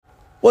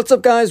What's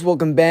up, guys?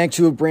 Welcome back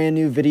to a brand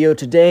new video.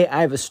 Today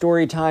I have a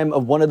story time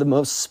of one of the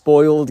most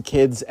spoiled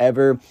kids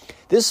ever.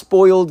 This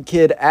spoiled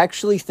kid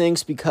actually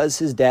thinks because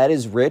his dad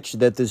is rich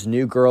that this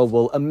new girl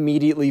will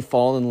immediately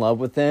fall in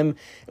love with him.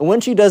 And when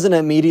she doesn't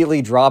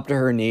immediately drop to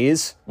her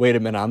knees, wait a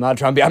minute, I'm not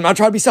trying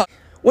to be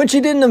when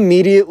she didn't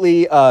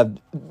immediately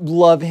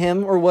love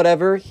him or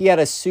whatever, he had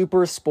a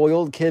super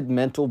spoiled kid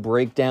mental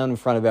breakdown in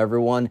front of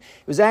everyone.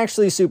 It was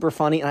actually super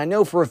funny, and I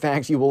know for a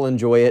fact you will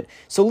enjoy it.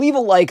 So leave a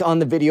like on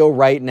the video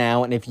right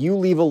now, and if you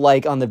leave a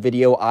like on the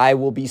video, I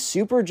will be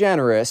super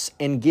generous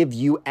and give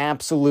you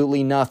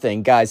absolutely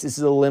nothing. Guys, this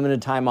is a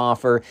limited time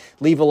offer.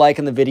 Leave a like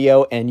on the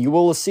video, and you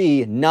will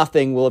see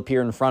nothing will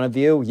appear in front of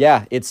you.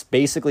 Yeah, it's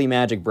basically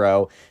magic,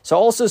 bro. So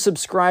also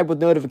subscribe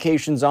with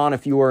notifications on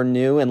if you are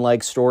new and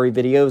like story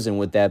videos, and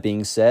with that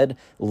being said,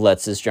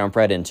 let's just jump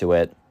right into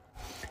it.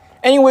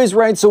 Anyways,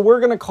 right, so we're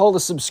going to call the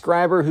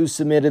subscriber who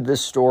submitted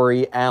this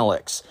story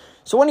Alex.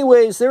 So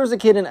anyways, there was a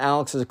kid in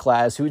Alex's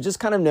class who was just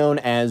kind of known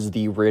as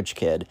the rich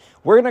kid.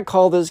 We're going to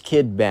call this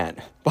kid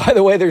Ben. By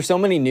the way, there's so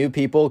many new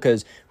people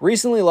because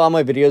recently a lot of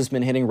my videos have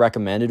been hitting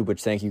recommended,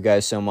 which thank you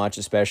guys so much,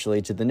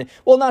 especially to the,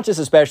 well, not just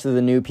especially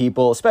the new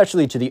people,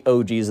 especially to the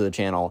OGs of the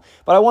channel.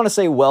 But I want to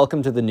say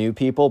welcome to the new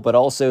people, but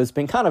also it's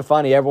been kind of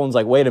funny. Everyone's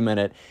like, wait a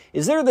minute,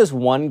 is there this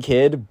one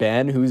kid,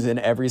 Ben, who's in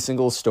every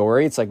single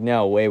story? It's like,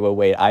 no,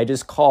 wait. I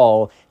just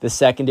call the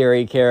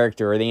secondary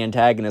character or the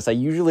antagonist, I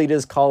usually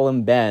just call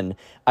him Ben.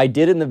 I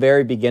did in the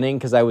very beginning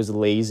because I was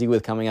lazy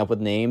with coming up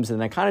with names,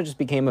 and it kind of just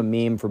became a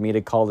meme for me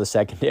to call the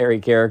secondary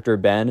character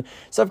Ben.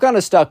 So I've kind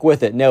of stuck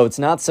with it. No, it's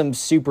not some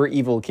super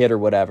evil kid or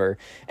whatever.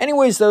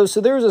 Anyways, though, so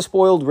there was a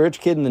spoiled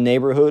rich kid in the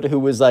neighborhood who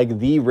was like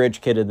the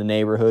rich kid in the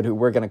neighborhood who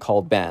we're going to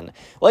call Ben.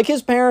 Like,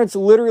 his parents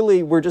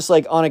literally were just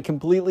like on a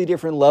completely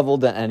different level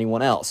than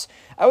anyone else.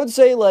 I would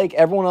say like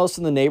everyone else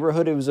in the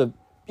neighborhood, it was a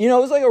it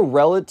was like a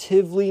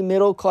relatively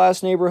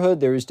middle-class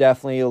neighborhood. There was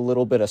definitely a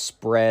little bit of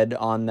spread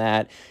on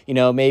that.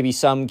 Maybe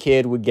some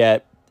kid would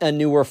get a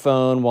newer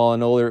phone while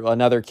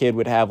another kid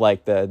would have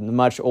like the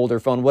much older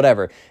phone,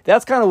 whatever.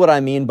 That's kind of what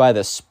I mean by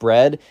the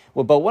spread.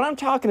 But when I'm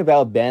talking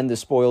about Ben, the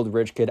spoiled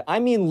rich kid, I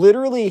mean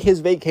literally his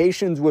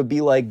vacations would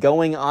be like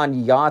going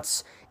on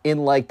yachts in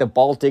like the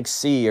Baltic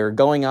Sea or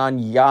going on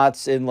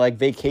yachts in like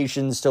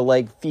vacations to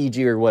like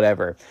Fiji or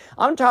whatever.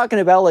 I'm talking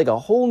about like a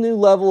whole new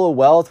level of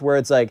wealth where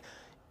it's like,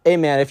 hey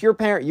man, if your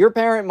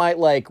parent might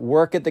like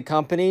work at the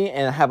company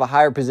and have a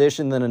higher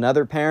position than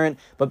another parent,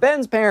 but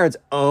Ben's parents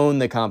own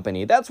the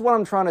company. That's what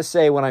I'm trying to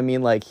say when I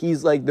mean like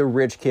he's like the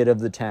rich kid of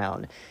the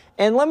town.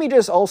 And let me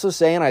just also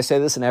say, and I say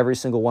this in every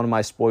single one of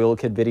my spoiled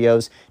kid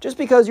videos, just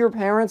because your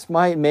parents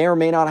may or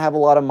may not have a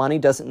lot of money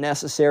doesn't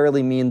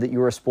necessarily mean that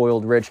you're a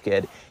spoiled rich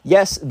kid.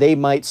 Yes, they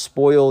might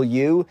spoil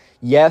you.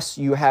 Yes,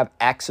 you have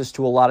access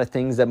to a lot of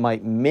things that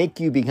might make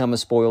you become a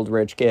spoiled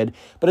rich kid.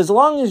 But as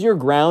long as you're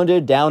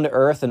grounded, down to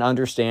earth, and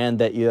understand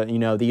that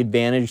the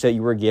advantage that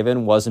you were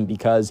given wasn't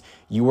because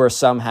you were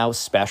somehow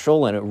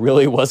special and it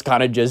really was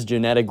kind of just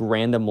genetic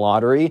random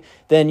lottery,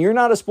 then you're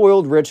not a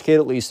spoiled rich kid,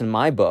 at least in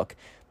my book.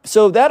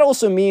 So that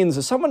also means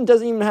that someone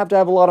doesn't even have to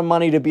have a lot of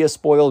money to be a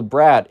spoiled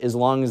brat as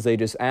long as they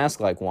just ask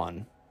like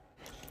one.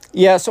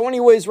 Yeah, so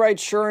anyways, right,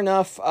 sure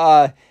enough,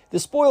 the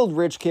spoiled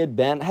rich kid,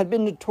 Ben, had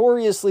been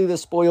notoriously the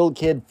spoiled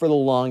kid for the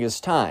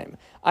longest time.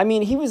 I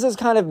mean, he was just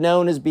kind of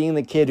known as being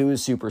the kid who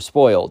was super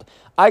spoiled.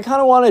 I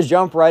kind of want to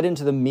jump right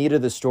into the meat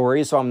of the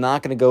story, so I'm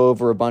not going to go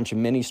over a bunch of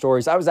mini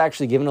stories. I was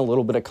actually given a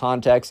little bit of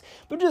context,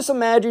 but just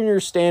imagine your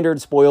standard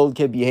spoiled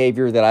kid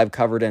behavior that I've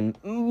covered in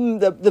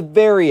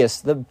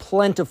the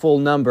plentiful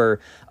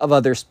number of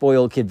other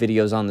spoiled kid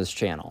videos on this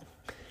channel.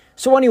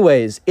 So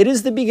anyways, it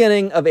is the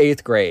beginning of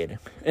 8th grade,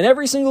 and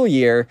every single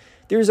year,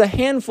 there's a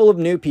handful of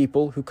new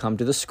people who come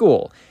to the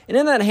school. And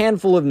in that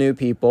handful of new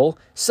people,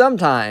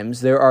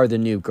 sometimes there are the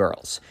new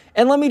girls.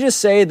 And let me just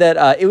say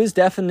that it was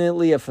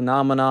definitely a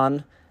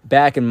phenomenon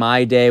back in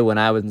my day when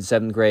I was in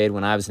 7th grade,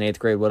 when I was in 8th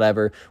grade,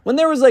 whatever, when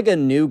there was like a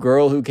new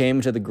girl who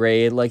came to the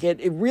grade, like it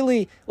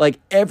really, like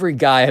every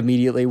guy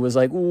immediately was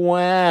like,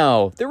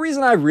 wow. The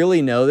reason I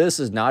really know this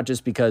is not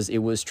just because it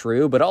was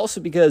true, but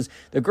also because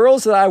the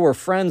girls that I were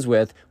friends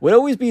with would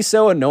always be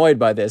so annoyed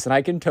by this, and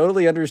I can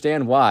totally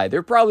understand why.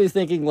 They're probably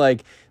thinking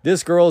like,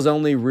 this girl's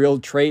only real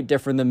trait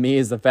different than me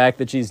is the fact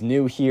that she's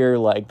new here,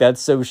 like that's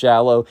so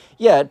shallow.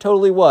 Yeah, it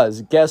totally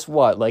was. Guess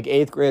what? Like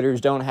 8th graders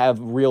don't have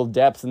real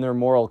depth in their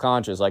moral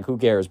conscience. Like, who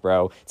cares,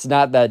 bro? It's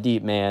not that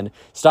deep, man.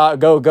 Stop.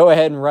 Go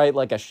ahead and write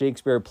like a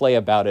Shakespeare play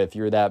about it if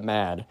you're that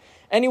mad.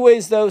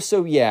 Anyways, though,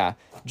 so yeah,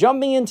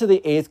 jumping into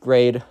the 8th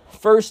grade,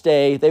 first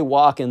day, they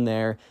walk in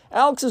there.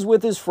 Alex is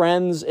with his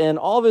friends, and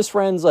all of his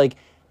friends, like,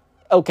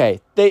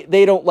 okay,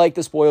 they don't like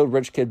the spoiled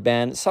rich kid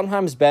Ben.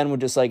 Sometimes Ben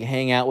would just like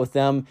hang out with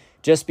them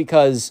just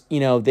because,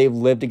 they've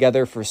lived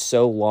together for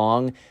so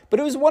long. But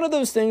it was one of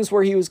those things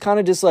where he was kind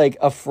of just like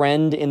a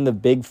friend in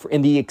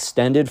the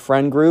extended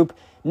friend group.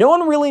 No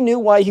one really knew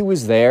why he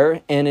was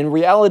there, and in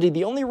reality,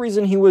 the only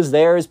reason he was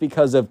there is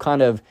because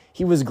of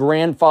he was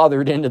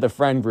grandfathered into the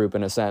friend group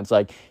in a sense.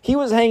 Like, he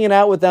was hanging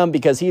out with them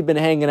because he'd been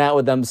hanging out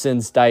with them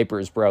since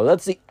diapers, bro.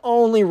 That's the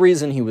only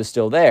reason he was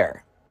still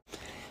there.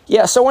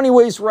 Yeah, so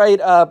anyways,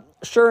 right,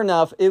 sure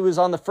enough, it was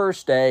on the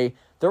first day.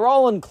 They're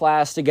all in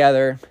class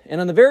together,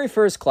 and on the very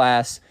first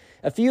class,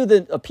 a few of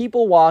the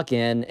people walk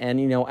in,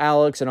 and,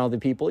 Alex and all the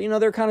people,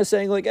 they're kind of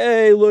saying, like,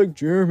 hey, look,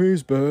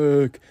 Jeremy's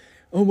back.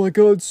 Oh my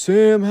God,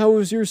 Sam, how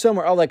was your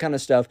summer? All that kind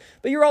of stuff.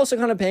 But you're also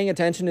kind of paying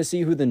attention to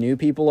see who the new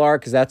people are,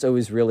 because that's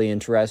always really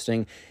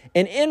interesting.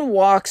 And in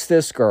walks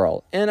this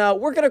girl, and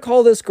we're gonna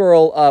call this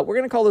girl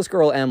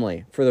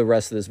Emily for the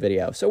rest of this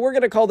video. So we're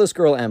gonna call this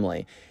girl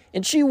Emily,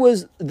 and she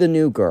was the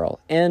new girl,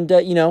 and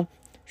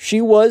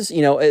she was,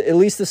 at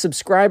least the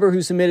subscriber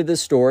who submitted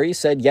this story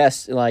said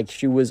yes, like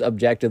she was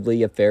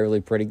objectively a fairly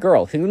pretty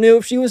girl. Who knew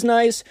if she was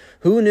nice?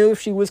 Who knew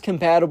if she was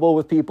compatible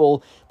with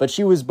people? But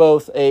she was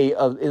both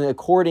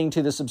according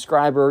to the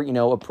subscriber,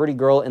 a pretty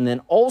girl, and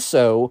then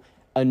also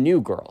a new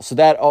girl. So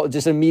that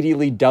just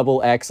immediately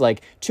double X,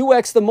 like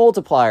 2X the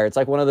multiplier. It's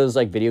like one of those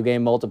like video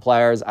game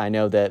multipliers. I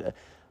know that,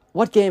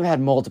 what game had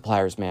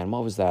multipliers, man?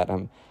 What was that?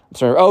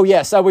 Sorry. Oh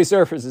yeah, Subway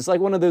Surfers. It's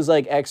like one of those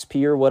like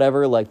XP or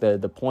whatever, like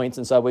the points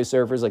in Subway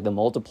Surfers, like the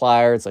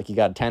multiplier. It's like you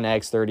got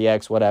 10X,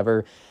 30X,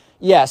 whatever.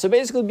 Yeah, so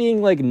basically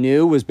being like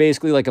new was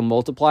basically like a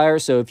multiplier.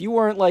 So if you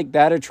weren't like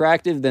that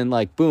attractive, then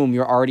like boom,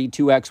 you're already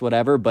 2X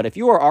whatever. But if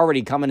you are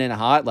already coming in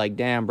hot, like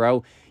damn,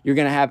 bro, you're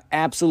going to have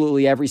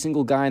absolutely every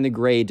single guy in the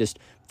grade just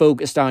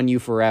focused on you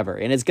forever.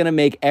 And it's going to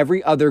make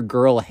every other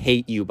girl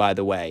hate you, by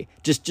the way.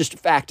 Just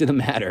fact of the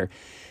matter.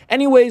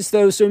 Anyways,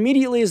 though, so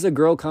immediately as the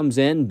girl comes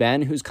in,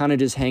 Ben, who's kind of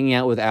just hanging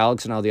out with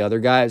Alex and all the other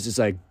guys,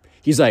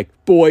 he's like,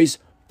 boys,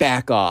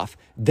 back off.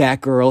 That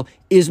girl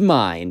is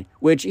mine.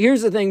 Which,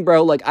 here's the thing,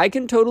 bro, like, I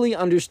can totally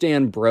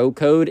understand bro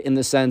code in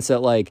the sense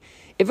that, like,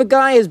 if a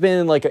guy has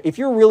been, like, if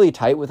you're really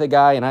tight with a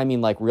guy, and I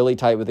mean, like, really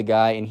tight with a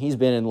guy, and he's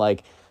been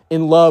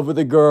in love with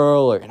a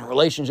girl, or in a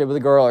relationship with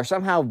a girl, or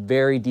somehow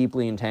very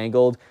deeply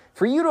entangled,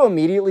 for you to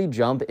immediately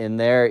jump in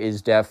there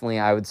is definitely,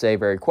 I would say,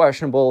 very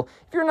questionable.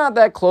 If you're not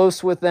that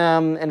close with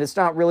them, and it's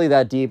not really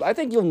that deep, I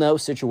think you'll know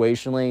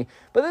situationally,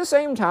 but at the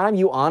same time,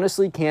 you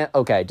honestly can't,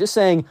 okay, just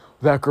saying,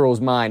 that girl's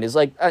mine is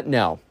like,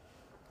 no.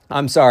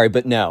 I'm sorry,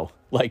 but no.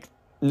 Like,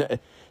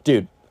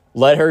 dude,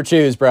 let her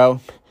choose, bro.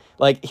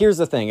 Like, here's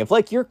the thing. If,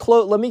 like, you're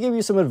close, let me give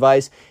you some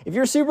advice. If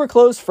your super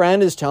close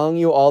friend is telling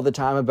you all the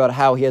time about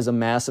how he has a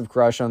massive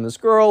crush on this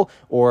girl,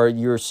 or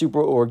your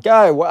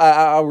guy,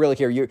 I don't really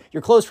care. Your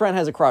close friend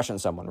has a crush on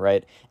someone,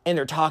 right? And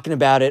they're talking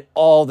about it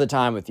all the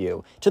time with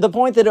you, to the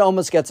point that it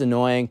almost gets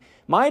annoying.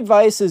 My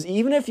advice is,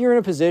 even if you're in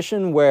a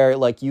position where,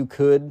 like, you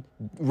could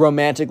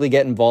romantically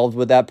get involved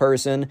with that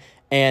person,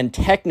 and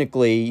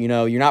technically,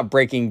 you're not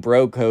breaking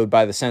bro code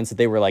by the sense that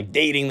they were, like,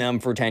 dating them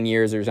for 10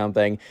 years or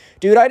something.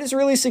 Dude, I just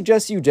really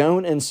suggest you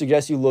don't, and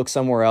suggest you look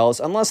somewhere else.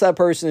 Unless that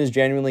person is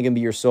genuinely going to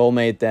be your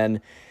soulmate, then,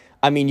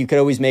 I mean, you could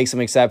always make some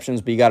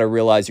exceptions, but you got to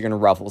realize you're going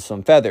to ruffle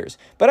some feathers.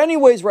 But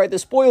anyways, right, the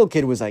spoiled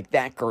kid was like,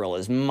 that girl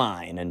is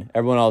mine. And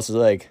everyone else is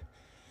like,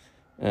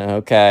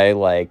 okay,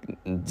 like,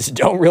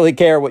 don't really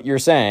care what you're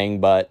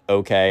saying, but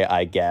okay,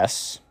 I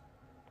guess.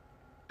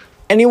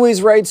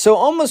 Anyways, right, so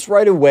almost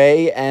right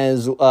away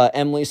as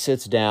Emily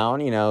sits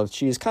down,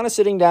 she's kind of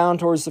sitting down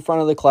towards the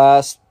front of the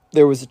class.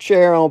 There was a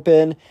chair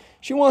open.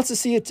 She wants to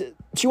see it.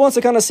 She wants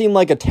to kind of seem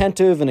like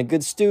attentive and a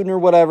good student or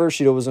whatever.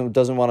 She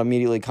doesn't want to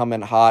immediately come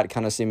in hot,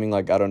 kind of seeming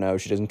like, I don't know,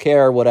 she doesn't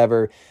care or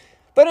whatever.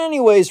 But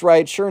anyways,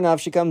 right, sure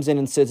enough, she comes in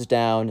and sits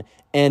down,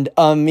 and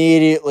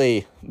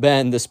immediately,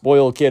 Ben, the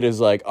spoiled kid, is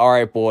like, all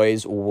right,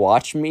 boys,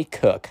 watch me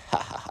cook. Ha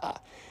ha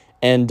ha.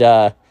 And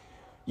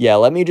yeah,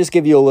 let me just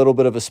give you a little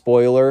bit of a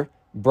spoiler.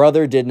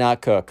 Brother did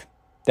not cook.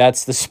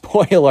 That's the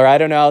spoiler. I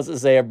don't know how else to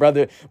say it.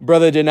 Brother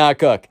did not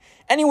cook.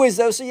 Anyways,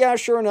 though, so yeah,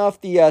 sure enough,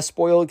 the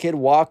spoiled kid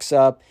walks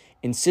up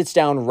and sits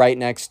down right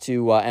next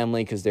to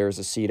Emily because there's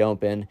a seat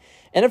open.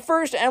 And at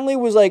first, Emily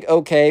was, like,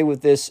 okay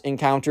with this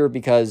encounter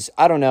because,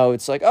 I don't know,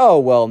 it's like, oh,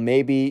 well,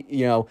 maybe,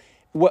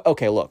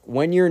 okay, look,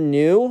 when you're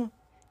new,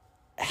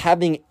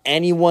 having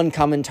anyone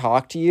come and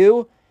talk to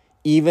you,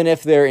 even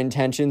if their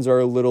intentions are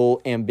a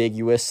little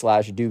ambiguous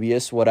 /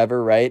 dubious,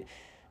 whatever, right?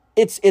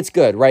 It's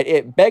good,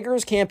 right?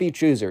 Beggars can't be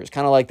choosers.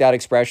 Kind of like that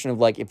expression of,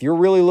 like, if you're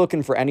really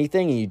looking for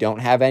anything and you don't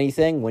have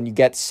anything, when you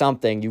get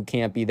something, you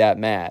can't be that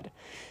mad.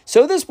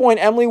 So at this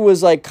point, Emily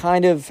was, like,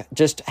 kind of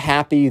just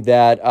happy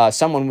that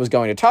someone was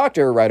going to talk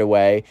to her right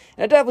away,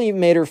 and it definitely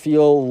made her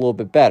feel a little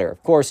bit better.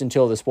 Of course,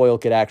 until the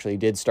spoiled kid actually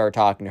did start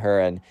talking to her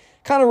and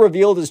kind of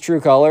revealed his true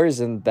colors,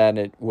 and then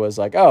it was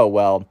like, oh,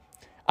 well,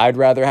 I'd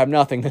rather have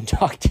nothing than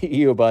talk to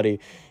you,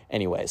 buddy.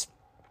 Anyways.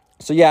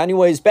 So yeah,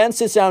 anyways, Ben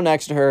sits down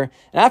next to her,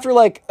 and after,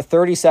 like,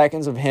 30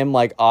 seconds of him,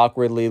 like,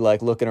 awkwardly,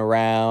 like, looking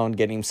around,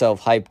 getting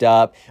himself hyped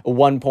up, at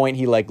one point,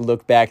 he, like,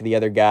 looked back at the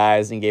other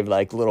guys and gave,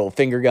 like, little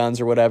finger guns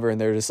or whatever,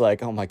 and they're just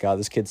like, oh my god,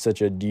 this kid's such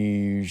a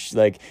douche,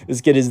 like, this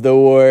kid is the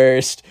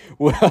worst,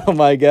 oh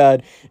my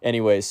god.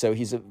 Anyways, so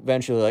he's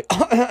eventually like,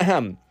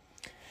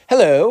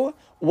 hello,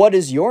 what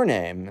is your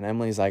name? And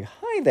Emily's like,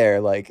 hi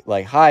there, like,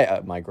 hi,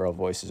 my girl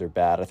voices are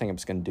bad, I think I'm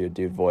just gonna do a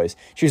dude voice.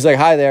 She's like,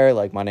 hi there,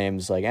 like, my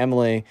name's, like,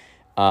 Emily.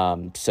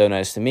 So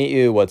nice to meet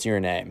you. What's your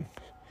name?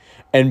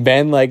 And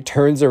Ben, like,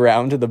 turns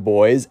around to the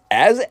boys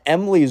as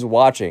Emily's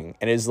watching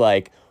and is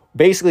like,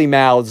 basically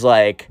mouths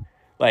like,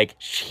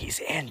 she's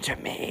into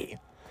me.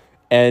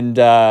 And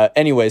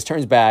anyways,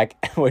 turns back,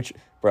 which,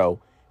 bro,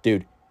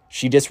 dude,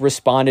 she just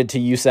responded to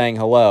you saying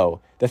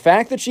hello. The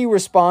fact that she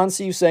responds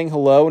to you saying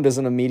hello and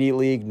doesn't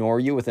immediately ignore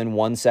you within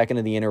 1 second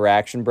of the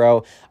interaction,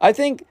 bro, I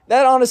think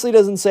that honestly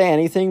doesn't say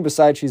anything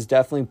besides she's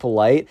definitely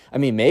polite. I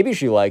mean, maybe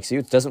she likes you.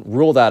 It doesn't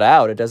rule that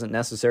out. It doesn't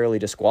necessarily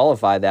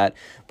disqualify that.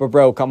 But,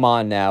 bro, come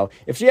on now.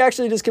 If she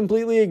actually just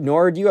completely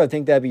ignored you, I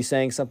think that'd be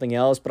saying something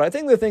else. But I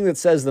think the thing that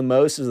says the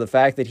most is the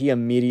fact that he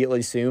immediately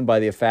assumed by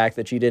the fact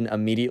that she didn't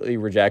immediately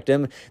reject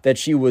him that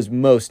she was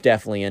most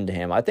definitely into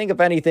him. I think, if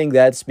anything,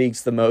 that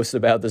speaks the most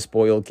about the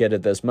spoiled kid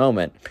at this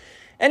moment.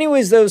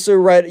 Anyways, though, so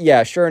right,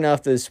 yeah, sure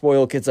enough, the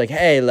spoiled kid's like,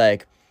 hey,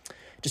 like,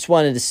 just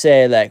wanted to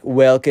say, like,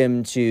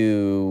 welcome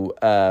to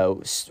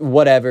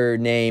whatever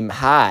name,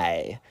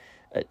 hi,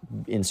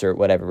 insert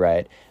whatever,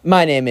 right?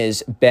 My name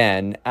is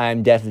Ben.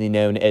 I'm definitely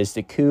known as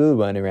the cool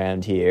one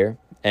around here.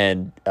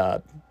 And,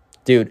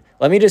 dude,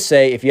 let me just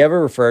say, if you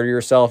ever refer to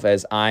yourself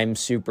as I'm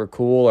super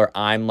cool or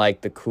I'm,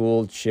 like, the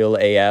cool, chill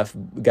AF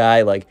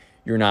guy, like,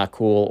 you're not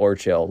cool or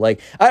chill.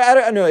 Like, I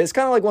don't know. It's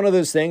kind of like one of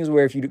those things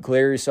where if you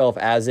declare yourself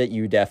as it,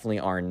 you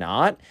definitely are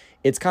not.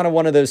 It's kind of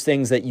one of those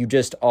things that you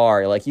just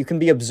are. Like, you can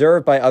be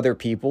observed by other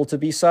people to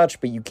be such,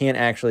 but you can't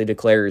actually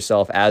declare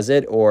yourself as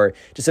it, or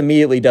just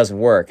immediately doesn't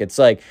work. It's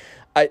like,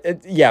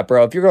 yeah,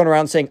 bro, if you're going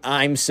around saying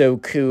I'm so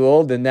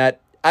cool, then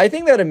I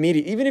think that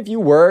immediately, even if you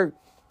were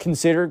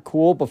considered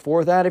cool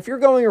before that, if you're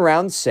going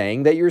around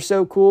saying that you're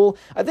so cool,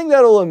 I think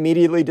that'll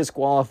immediately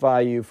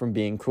disqualify you from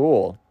being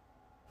cool.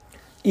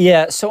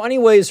 Yeah, so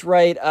anyways,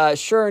 right,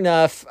 sure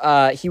enough,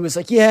 he was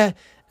like, yeah,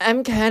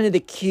 I'm kind of the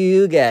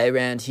cool guy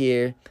around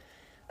here.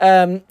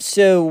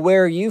 So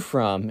where are you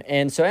from?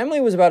 And so Emily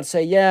was about to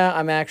say, yeah,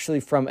 I'm actually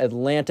from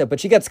Atlanta,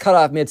 but she gets cut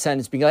off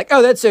mid-sentence being like,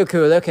 oh, that's so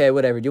cool. Okay,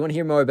 whatever. Do you want to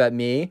hear more about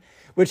me?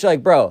 Which,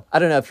 like, bro, I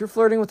don't know. If you're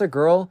flirting with a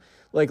girl,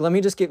 like, let me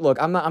just look,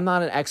 I'm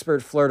not an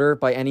expert flirter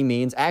by any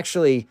means.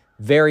 Actually,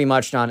 very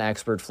much not an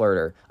expert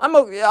flirter.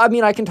 I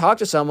mean, I can talk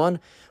to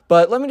someone,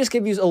 but let me just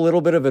give you a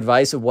little bit of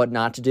advice of what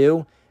not to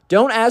do.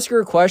 Don't ask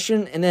her a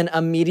question and then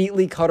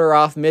immediately cut her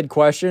off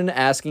mid-question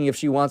asking if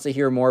she wants to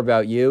hear more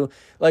about you.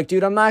 Like,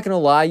 dude, I'm not going to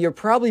lie. You're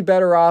probably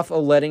better off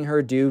letting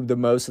her do the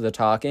most of the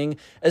talking.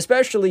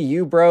 Especially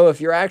you, bro.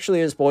 If you're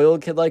actually a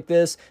spoiled kid like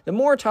this, the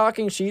more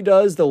talking she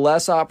does, the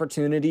less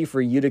opportunity for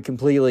you to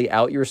completely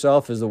out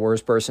yourself as the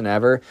worst person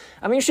ever.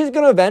 I mean, she's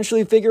going to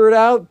eventually figure it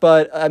out.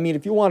 But, I mean,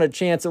 if you want a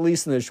chance, at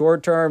least in the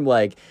short term,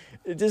 like,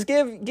 just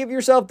give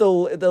yourself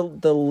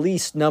the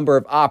least number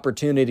of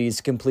opportunities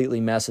to completely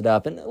mess it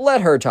up and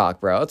let her talk,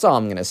 bro. That's all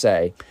I'm going to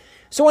say.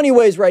 So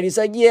anyways, right, he's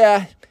like,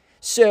 yeah,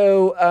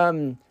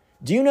 so,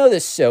 do you know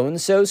the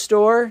so-and-so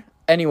store?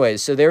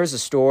 Anyways, so there was a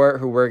store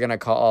who we're going to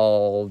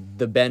call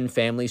the Ben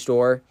Family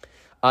Store.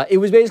 It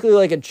was basically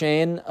like a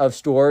chain of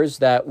stores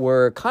that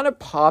were kind of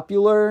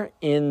popular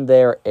in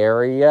their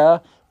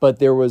area, but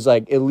there was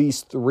like at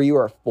least 3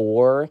 or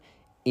 4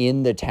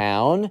 in the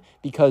town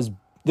because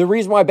the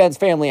reason why Ben's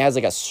family has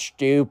like a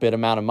stupid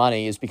amount of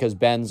money is because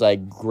Ben's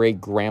like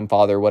great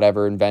grandfather,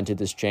 whatever, invented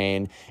this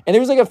chain. And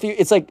there's like a few,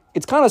 it's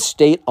kind of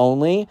state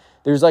only.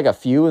 There's like a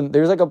few, and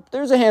there's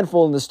a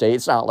handful in the state.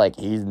 It's not like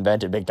he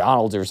invented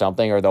McDonald's or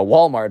something or the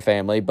Walmart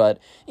family, but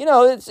you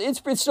know,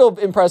 it's still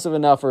impressive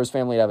enough for his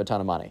family to have a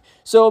ton of money.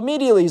 So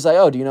immediately he's like,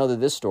 oh, do you know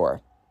this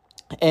store?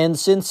 And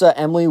since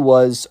Emily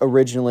was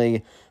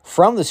originally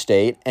from the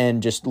state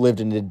and just lived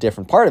in a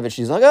different part of it,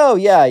 she's like, oh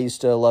yeah, I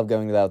used to love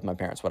going to that with my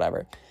parents,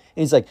 whatever.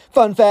 And he's like,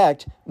 fun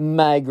fact,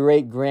 my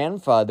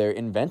great-grandfather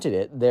invented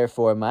it,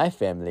 therefore my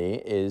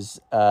family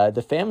is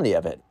the family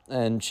of it.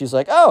 And she's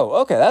like, oh,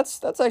 okay,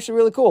 that's actually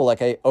really cool.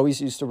 Like, I always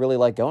used to really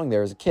like going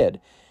there as a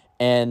kid.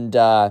 And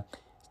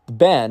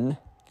Ben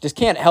just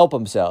can't help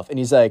himself. And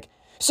he's like,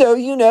 so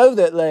you know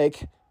that,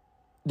 like,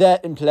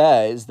 that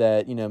implies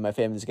that, you know, my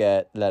family's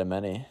got a lot of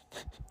money.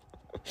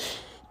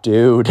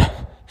 Dude,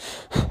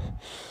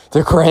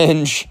 the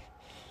cringe.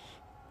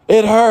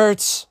 It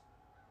hurts.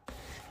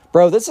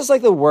 Bro, this is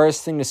like the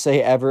worst thing to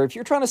say ever. If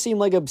you're trying to seem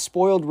like a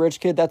spoiled rich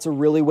kid, that's a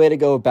really way to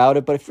go about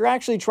it. But if you're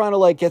actually trying to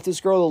like get this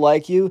girl to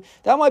like you,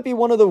 that might be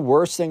one of the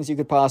worst things you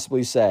could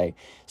possibly say.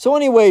 So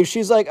anyway,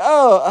 she's like,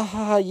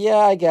 oh, yeah,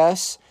 I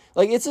guess.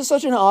 Like, it's just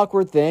such an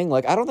awkward thing.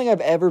 Like, I don't think I've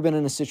ever been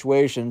in a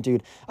situation,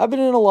 dude. I've been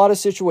in a lot of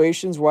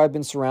situations where I've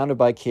been surrounded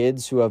by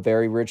kids who have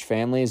very rich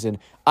families, and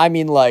I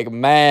mean, like,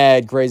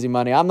 mad crazy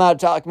money. I'm not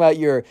talking about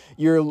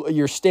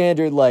your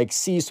standard, like,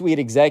 C-suite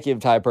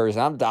executive type person.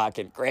 I'm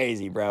talking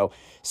crazy, bro.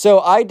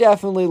 So I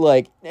definitely,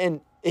 like, and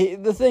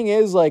the thing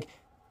is, like,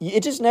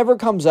 it just never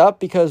comes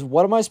up because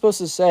what am I supposed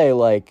to say?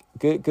 Like,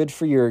 good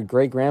for your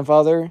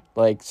great-grandfather?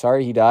 Like,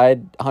 sorry he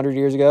died 100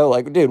 years ago?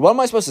 Like, dude, what am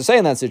I supposed to say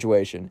in that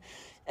situation?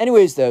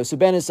 Anyways, though, so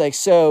Ben is like,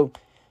 so,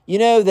 you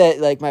know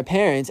that, like, my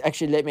parents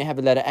actually let me have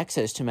a lot of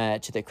access to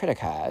their credit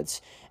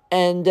cards,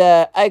 and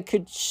I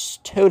could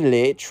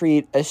totally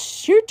treat a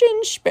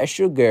certain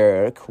special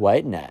girl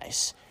quite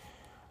nice.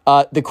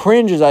 The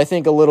cringe is, I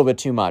think, a little bit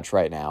too much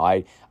right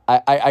now.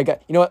 I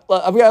got, you know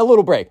what, I've got a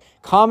little break.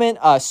 Comment,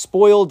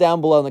 spoil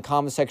down below in the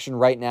comment section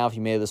right now if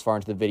you made it this far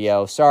into the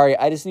video. Sorry,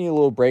 I just need a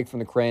little break from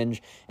the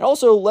cringe. And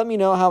also, let me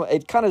know how,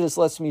 it kind of just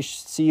lets me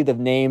see the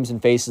names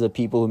and faces of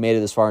people who made it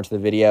this far into the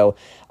video.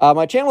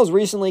 My channel has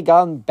recently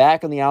gotten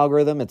back on the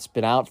algorithm. It's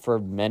been out for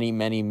many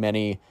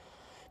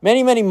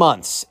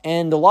months,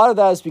 and a lot of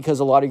that is because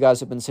a lot of you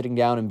guys have been sitting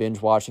down and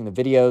binge watching the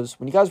videos.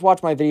 When you guys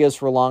watch my videos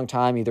for a long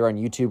time, either on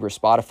YouTube or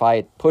Spotify,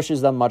 it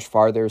pushes them much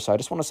farther, so I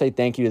just want to say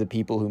thank you to the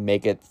people who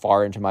make it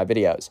far into my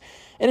videos.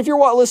 And if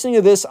you're listening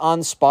to this on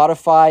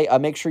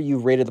Spotify, make sure you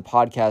rated the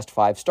podcast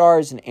 5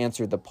 stars and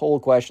answered the poll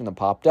question that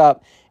popped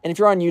up. And if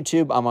you're on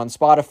YouTube, I'm on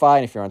Spotify,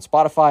 and if you're on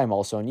Spotify, I'm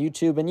also on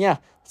YouTube. And yeah,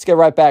 let's get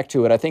right back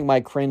to it. I think my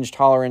cringe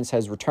tolerance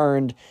has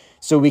returned,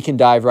 so we can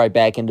dive right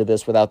back into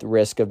this without the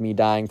risk of me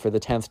dying for the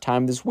 10th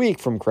time this week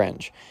from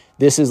cringe.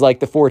 This is like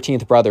the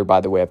 14th brother, by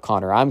the way, of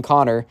Connor. I'm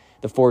Connor,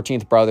 the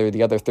 14th brother.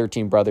 The other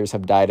 13 brothers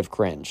have died of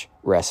cringe.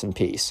 Rest in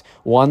peace.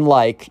 1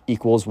 like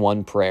equals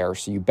 1 prayer,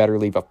 so you better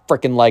leave a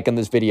freaking like on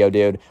this video,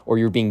 dude, or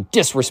you're being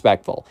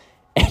disrespectful.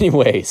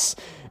 Anyways.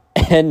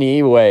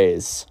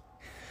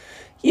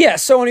 Yeah,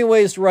 so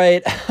anyways,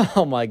 right,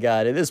 oh my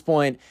God, at this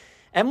point,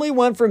 Emily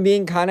went from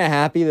being kind of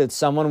happy that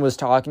someone was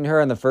talking to her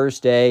on the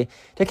first day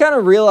to kind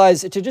of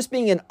realize to just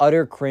being in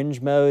utter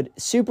cringe mode,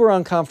 super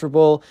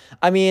uncomfortable.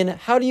 I mean,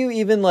 how do you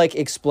even like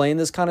explain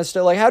this kind of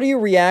stuff? Like, how do you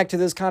react to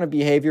this kind of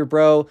behavior,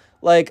 bro?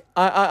 Like,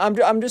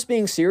 I'm just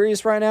being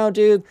serious right now,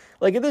 dude.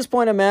 Like, at this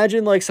point,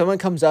 imagine like someone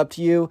comes up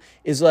to you,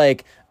 is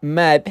like,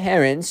 my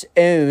parents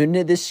own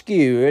the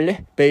school,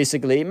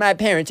 basically. My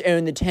parents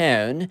own the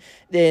town.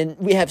 Then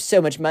we have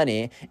so much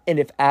money. And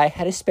if I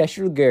had a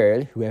special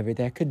girl, whoever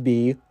that could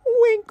be,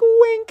 wink,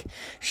 wink,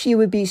 she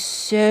would be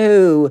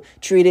so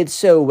treated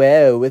so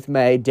well with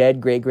my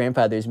dead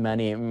great-grandfather's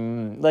money.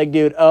 Like,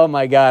 dude, oh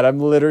my God, I'm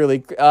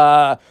literally,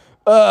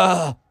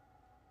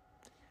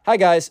 Hi,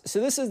 guys.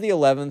 So this is the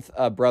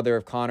 11th brother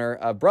of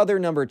Connor. Brother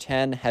number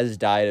 10 has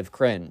died of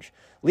cringe.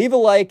 Leave a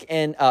like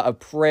and a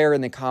prayer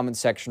in the comment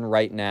section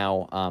right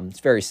now. It's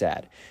very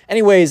sad.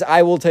 Anyways,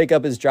 I will take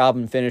up his job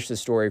and finish the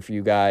story for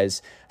you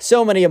guys.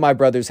 So many of my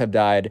brothers have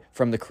died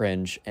from the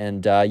cringe.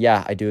 And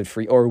yeah, I do it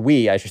for you. Or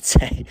we, I should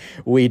say.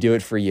 We do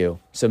it for you.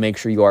 So make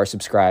sure you are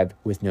subscribed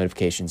with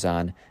notifications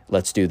on.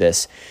 Let's do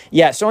this.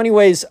 Yeah, so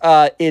anyways,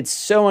 it's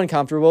so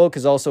uncomfortable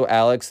because also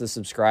Alex, the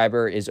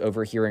subscriber, is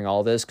overhearing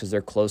all this because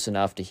they're close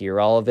enough to hear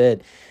all of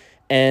it.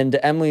 And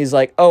Emily's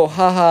like, oh,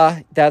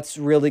 haha, that's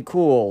really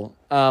cool.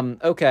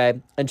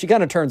 Okay. And she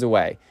kind of turns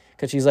away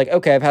because she's like,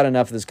 okay, I've had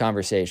enough of this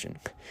conversation.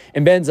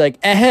 And Ben's like,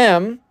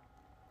 ahem.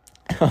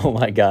 Oh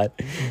my God.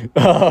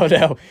 Oh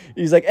no.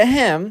 He's like,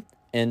 ahem.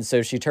 And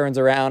so she turns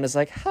around and is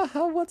like,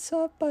 haha, what's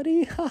up,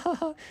 buddy?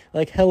 Haha.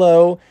 Like,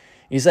 hello.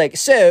 He's like,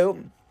 so,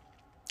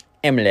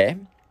 Emily,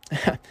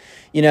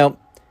 you know,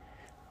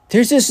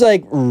 there's this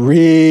like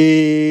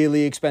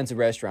really expensive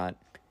restaurant.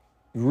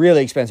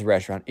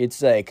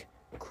 It's like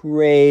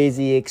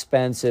crazy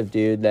expensive,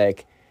 dude.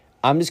 Like,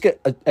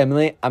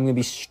 Emily, I'm gonna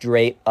be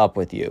straight up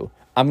with you.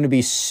 I'm gonna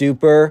be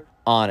super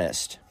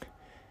honest.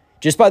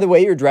 Just by the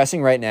way you're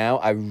dressing right now,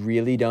 I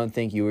really don't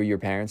think you or your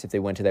parents, if they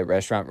went to that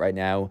restaurant right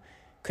now,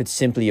 could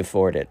simply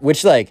afford it.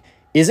 Which, like,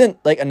 isn't,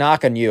 like, a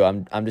knock on you.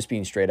 I'm just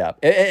being straight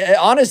up.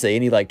 Honestly,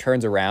 and he, like,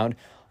 turns around.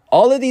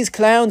 All of these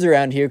clowns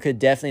around here could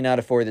definitely not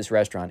afford this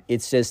restaurant.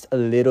 It's just a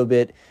little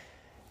bit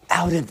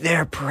out of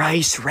their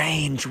price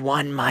range,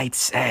 one might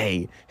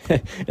say.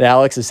 And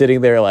Alex is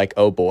sitting there like,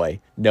 oh boy,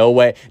 no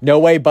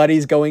way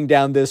buddy's going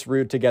down this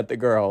route to get the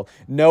girl.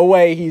 No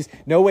way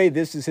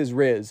this is his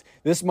Riz.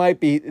 This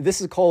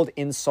is called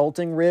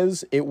insulting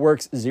Riz. It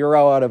works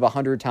 0 out of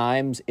 100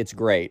 times. It's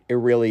great. It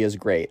really is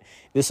great.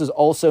 This is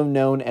also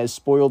known as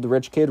spoiled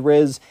rich kid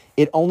Riz.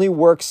 It only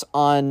works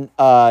on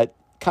kind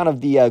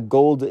of the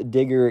gold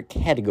digger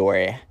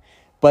category.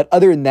 But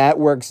other than that,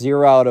 works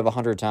 0 out of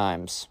 100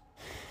 times.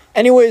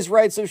 Anyways,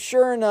 right, so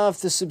sure enough,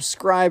 the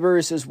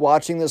subscribers is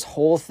watching this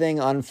whole thing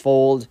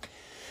unfold.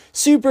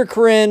 Super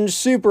cringe,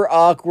 super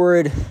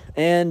awkward.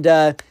 And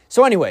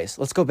so anyways,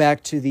 let's go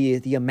back to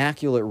the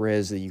immaculate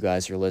Riz that you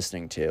guys are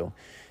listening to.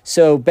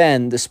 So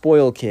Ben, the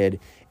spoiled kid,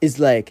 is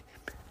like,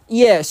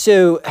 yeah,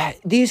 so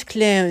these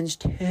clowns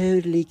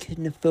totally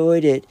couldn't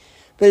afford it.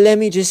 But let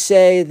me just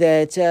say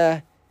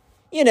that,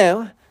 you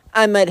know,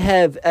 I might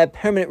have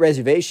permanent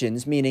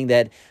reservations, meaning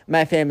that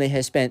my family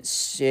has spent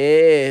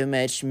so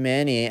much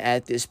money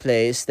at this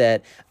place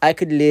that I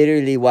could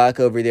literally walk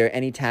over there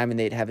anytime and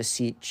they'd have a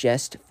seat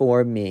just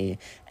for me.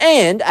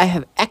 And I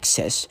have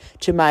access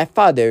to my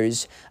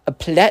father's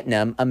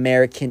Platinum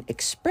American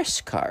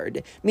Express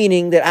card,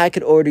 meaning that I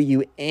could order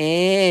you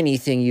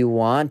anything you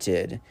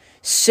wanted.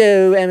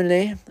 So,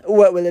 Emily,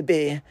 what will it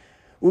be?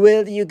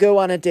 Will you go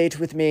on a date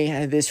with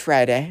me this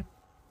Friday?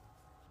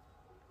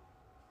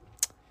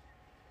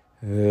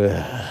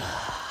 The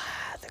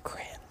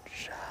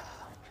cringe.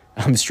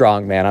 I'm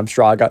strong, man. I'm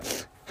strong.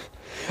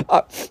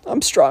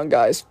 I'm strong,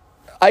 guys.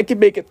 I can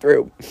make it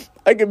through.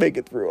 I can make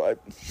it through.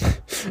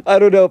 I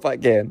don't know if I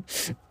can.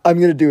 I'm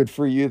going to do it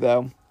for you,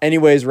 though.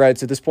 Anyways, right,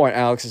 so at this point,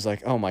 Alex is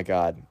like, oh, my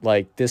God.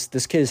 Like, this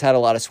kid has had a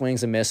lot of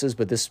swings and misses,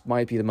 but this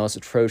might be the most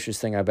atrocious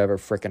thing I've ever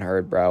freaking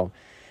heard, bro.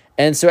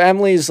 And so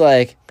Emily's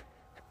like,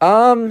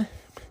 I'm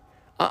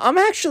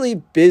actually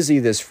busy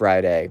this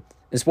Friday.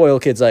 The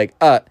spoiled kid's like,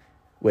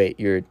 wait,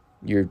 you're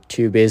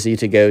too busy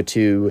to go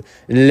to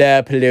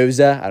La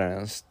Palooza? I don't know,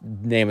 it's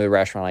the name of the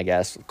restaurant, I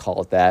guess. We'll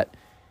call it that.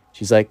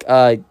 She's like,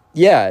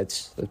 yeah,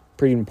 it's a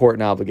pretty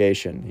important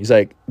obligation. He's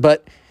like,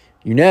 but,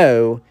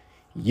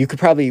 you could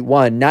probably,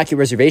 one, not get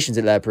reservations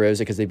at La Palooza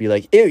because they'd be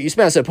like, ew, you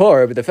smell so poor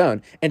over the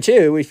phone. And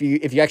two, if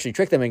you actually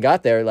tricked them and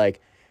got there, like,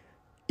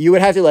 you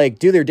would have to, like,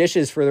 do their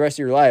dishes for the rest of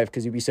your life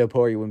because you'd be so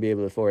poor you wouldn't be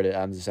able to afford it.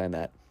 I'm just saying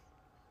that.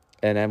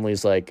 And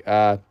Emily's like,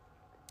 yeah,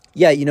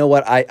 you know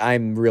what?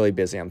 I'm really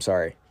busy. I'm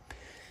sorry.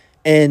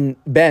 And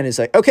Ben is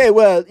like, okay,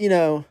 well,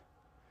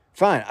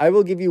 fine. I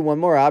will give you one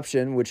more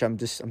option, which I'm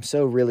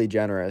so really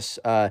generous.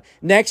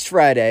 Next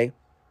Friday,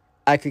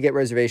 I could get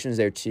reservations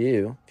there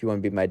too, if you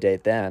want to be my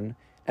date then.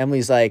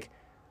 Emily's like,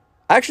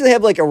 I actually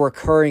have like a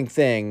recurring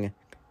thing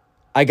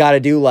I got to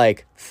do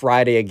like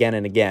Friday again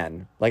and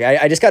again. Like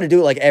I just got to do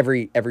it like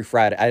every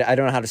Friday. I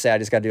don't know how to say I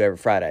just got to do it every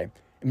Friday.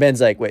 And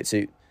Ben's like, wait,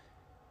 so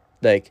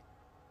like,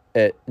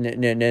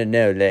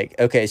 no. Like,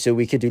 okay, so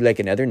we could do like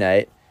another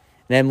night.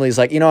 And Emily's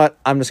like, you know what?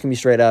 I'm just going to be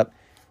straight up.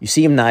 You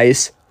seem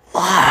nice.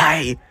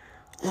 Lie.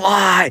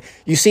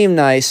 You seem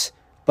nice,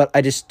 but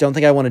I just don't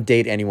think I want to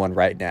date anyone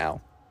right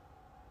now.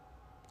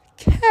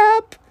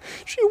 Cap.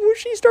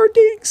 She started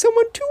dating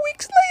someone 2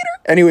 weeks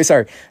later. Anyway,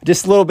 sorry.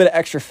 Just a little bit of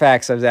extra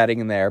facts I was adding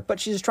in there. But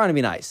she's just trying to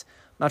be nice.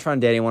 I'm not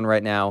trying to date anyone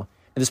right now.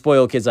 And the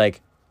spoiled kid's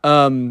like,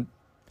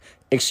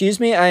 excuse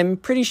me, I'm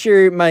pretty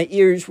sure my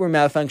ears were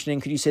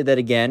malfunctioning. Could you say that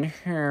again?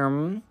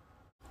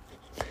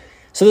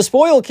 So the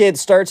spoiled kid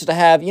starts to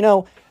have,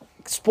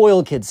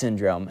 spoiled kid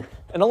syndrome.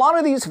 In a lot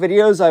of these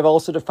videos, I've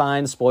also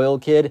defined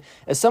spoiled kid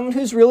as someone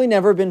who's really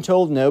never been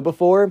told no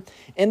before.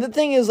 And the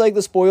thing is, like,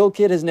 the spoiled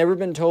kid has never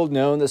been told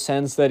no in the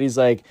sense that he's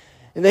like,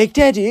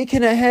 Daddy,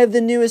 can I have the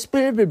newest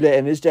blah, blah, blah?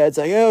 And his dad's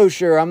like, oh,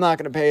 sure, I'm not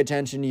going to pay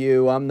attention to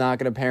you. I'm not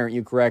going to parent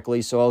you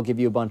correctly, so I'll give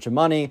you a bunch of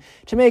money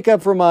to make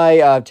up for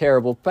my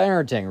terrible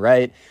parenting,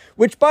 right?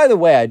 Which, by the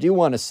way, I do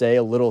want to say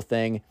a little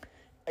thing.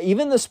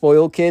 Even the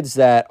spoiled kids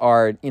that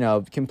are,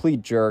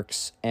 complete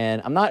jerks,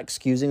 and I'm not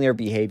excusing their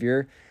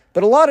behavior,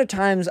 but a lot of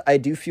times I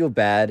do feel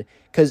bad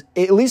because,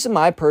 at least in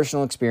my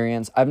personal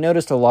experience, I've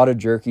noticed a lot of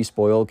jerky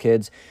spoiled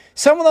kids.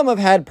 Some of them have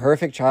had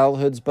perfect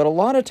childhoods, but a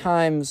lot of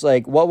times,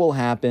 like, what will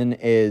happen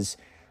is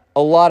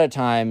a lot of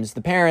times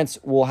the parents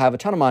will have a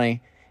ton of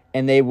money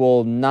and they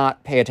will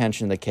not pay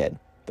attention to the kid.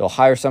 They'll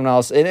hire someone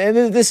else. And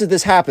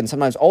this happens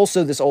sometimes.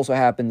 This also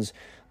happens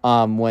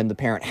when the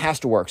parent has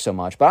to work so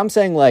much. But I'm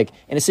saying, like,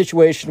 in a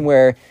situation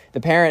where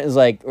the parent is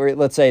like, or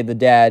let's say the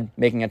dad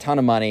making a ton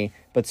of money,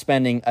 but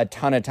spending a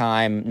ton of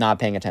time not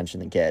paying attention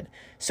to the kid.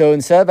 So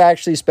instead of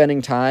actually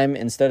spending time,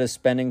 instead of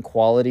spending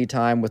quality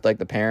time with like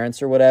the parents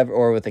or whatever,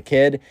 or with the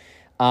kid,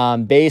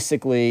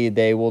 basically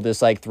they will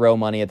just like throw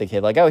money at the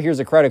kid. Like, oh, here's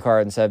a credit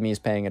card instead of me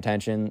paying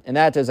attention. And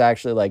that does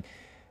actually like,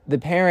 the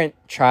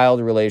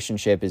parent-child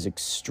relationship is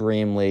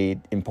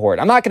extremely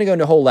important. I'm not going to go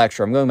into a whole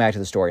lecture. I'm going back to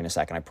the story in a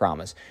second, I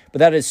promise. But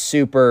that is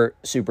super,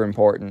 super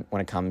important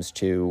when it comes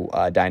to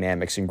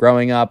dynamics and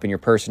growing up and your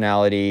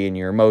personality and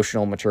your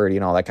emotional maturity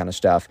and all that kind of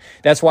stuff.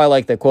 That's why,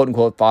 like, the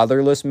quote-unquote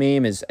fatherless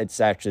meme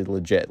it's actually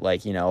legit.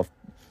 Like,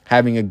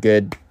 having a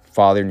good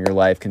father in your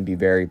life can be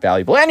very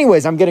valuable.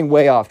 Anyways, I'm getting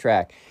way off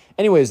track.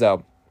 Anyways,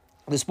 though,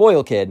 the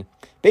spoiled kid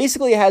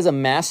basically has a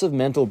massive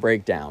mental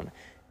breakdown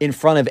in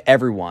front of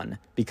everyone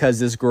because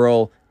this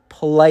girl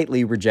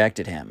politely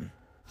rejected him.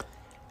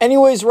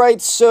 Anyways,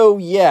 right, so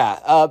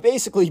yeah,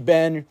 basically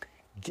Ben,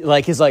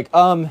 like, is like,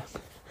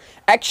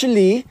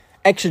 actually,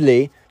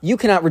 you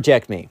cannot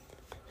reject me.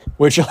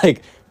 Which,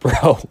 like,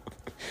 bro,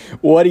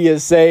 what are you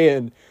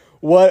saying?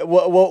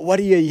 What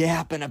are you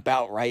yapping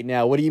about right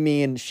now? What do you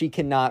mean she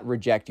cannot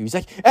reject you? He's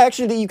like,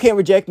 actually, you can't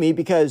reject me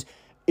because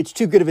it's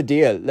too good of a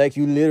deal. Like,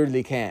 you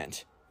literally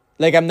can't.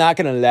 Like, I'm not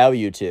going to allow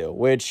you to,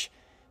 which...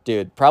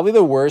 Dude, probably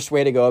the worst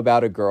way to go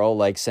about a girl,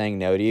 like, saying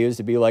no to you is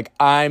to be like,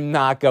 I'm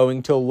not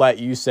going to let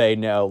you say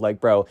no. Like,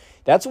 bro,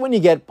 that's when you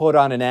get put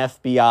on an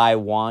FBI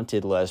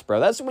wanted list, bro.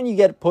 That's when you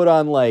get put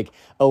on, like,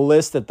 a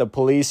list that the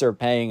police are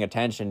paying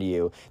attention to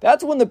you.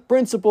 That's when the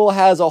principal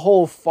has a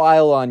whole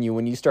file on you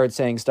when you start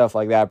saying stuff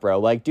like that, bro.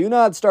 Like, do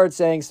not start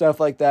saying stuff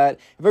like that.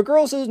 If a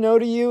girl says no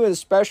to you,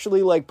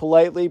 especially, like,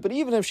 politely, but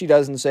even if she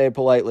doesn't say it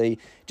politely,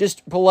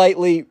 just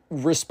politely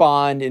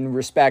respond and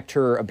respect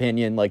her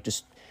opinion, like,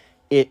 just...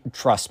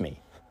 trust me.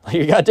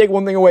 You gotta take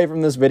one thing away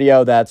from this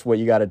video, that's what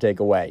you gotta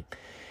take away.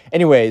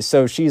 Anyways,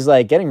 so she's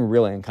like getting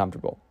really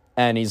uncomfortable.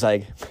 And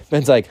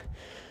Ben's like,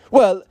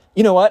 well,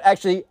 you know what?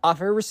 Actually,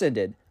 offer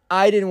rescinded.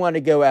 I didn't want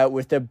to go out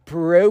with a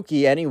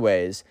brokey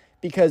anyways,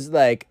 because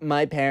like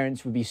my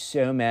parents would be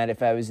so mad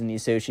if I was in the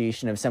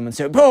association of someone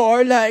so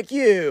poor like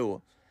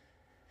you.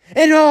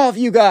 And all of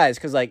you guys,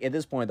 because like at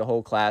this point the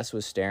whole class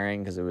was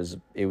staring because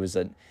it was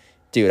a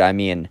dude, I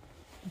mean,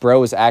 bro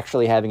was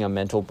actually having a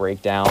mental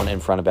breakdown in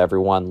front of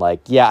everyone. Like,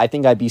 yeah, I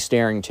think I'd be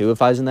staring too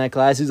if I was in that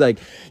class. He's like,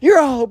 you're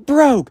all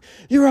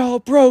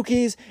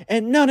brokies,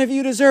 and none of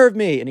you deserve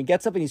me. And he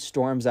gets up and he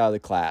storms out of the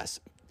class.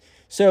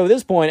 So at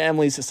this point,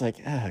 Emily's just like,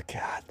 oh,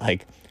 God,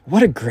 like,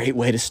 what a great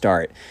way to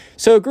start.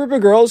 So a group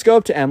of girls go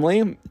up to Emily,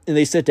 and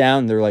they sit down,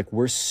 and they're like,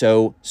 we're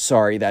so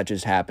sorry that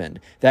just happened.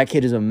 That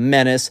kid is a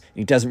menace, and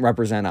he doesn't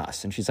represent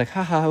us. And she's like,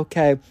 haha,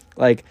 okay.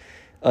 Like,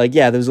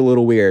 yeah, that was a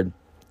little weird.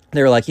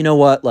 They were like, you know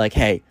what? Like,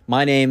 hey,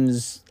 my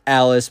name's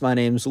Alice, my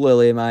name's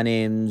Lily, my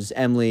name's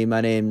Emily,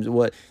 my name's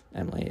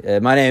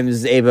my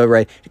name's Ava,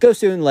 right? It goes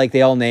through and, like,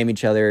 they all name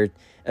each other,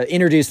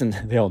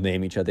 they all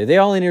name each other. They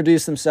all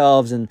introduce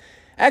themselves, and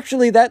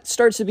actually, that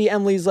starts to be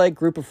Emily's, like,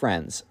 group of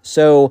friends.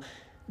 So,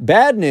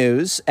 bad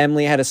news,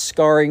 Emily had a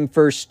scarring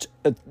first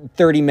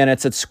 30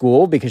 minutes at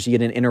school because she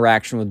had an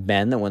interaction with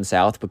Ben that went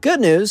south. But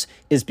good news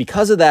is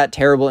because of that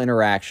terrible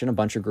interaction, a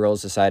bunch of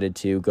girls decided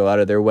to go out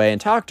of their way and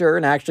talk to her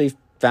and actually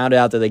found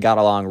out that they got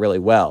along really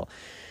well.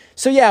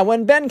 So yeah,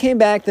 when Ben came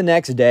back the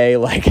next day,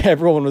 like,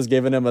 everyone was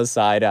giving him a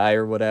side eye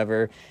or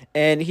whatever.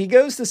 And he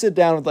goes to sit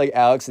down with, like,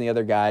 Alex and the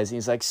other guys. And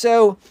he's like,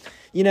 so,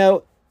 you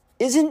know,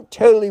 isn't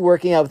totally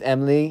working out with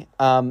Emily.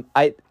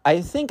 I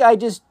think I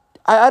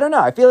don't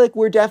know. I feel like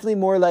we're definitely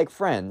more like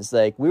friends.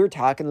 Like, we were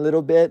talking a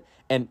little bit,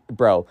 and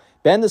bro,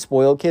 Ben the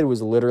spoiled kid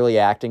was literally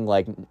acting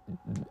like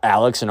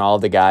Alex and all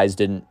the guys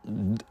didn't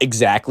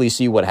exactly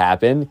see what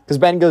happened. Because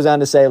Ben goes on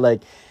to say,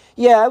 like,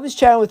 yeah, I was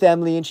chatting with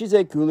Emily, and she's,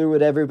 like, cool or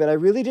whatever, but I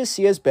really just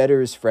see us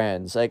better as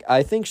friends. Like,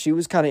 I think she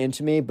was kind of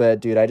into me, but,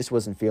 dude, I just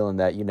wasn't feeling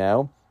that, you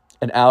know?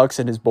 And Alex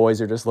and his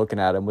boys are just looking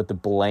at him with the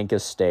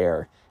blankest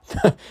stare.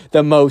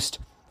 The most,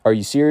 are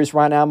you serious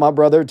right now, my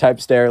brother? Type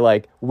stare,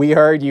 like, we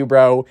heard you,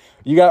 bro.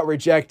 You got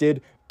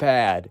rejected.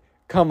 Bad.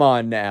 Come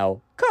on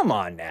now.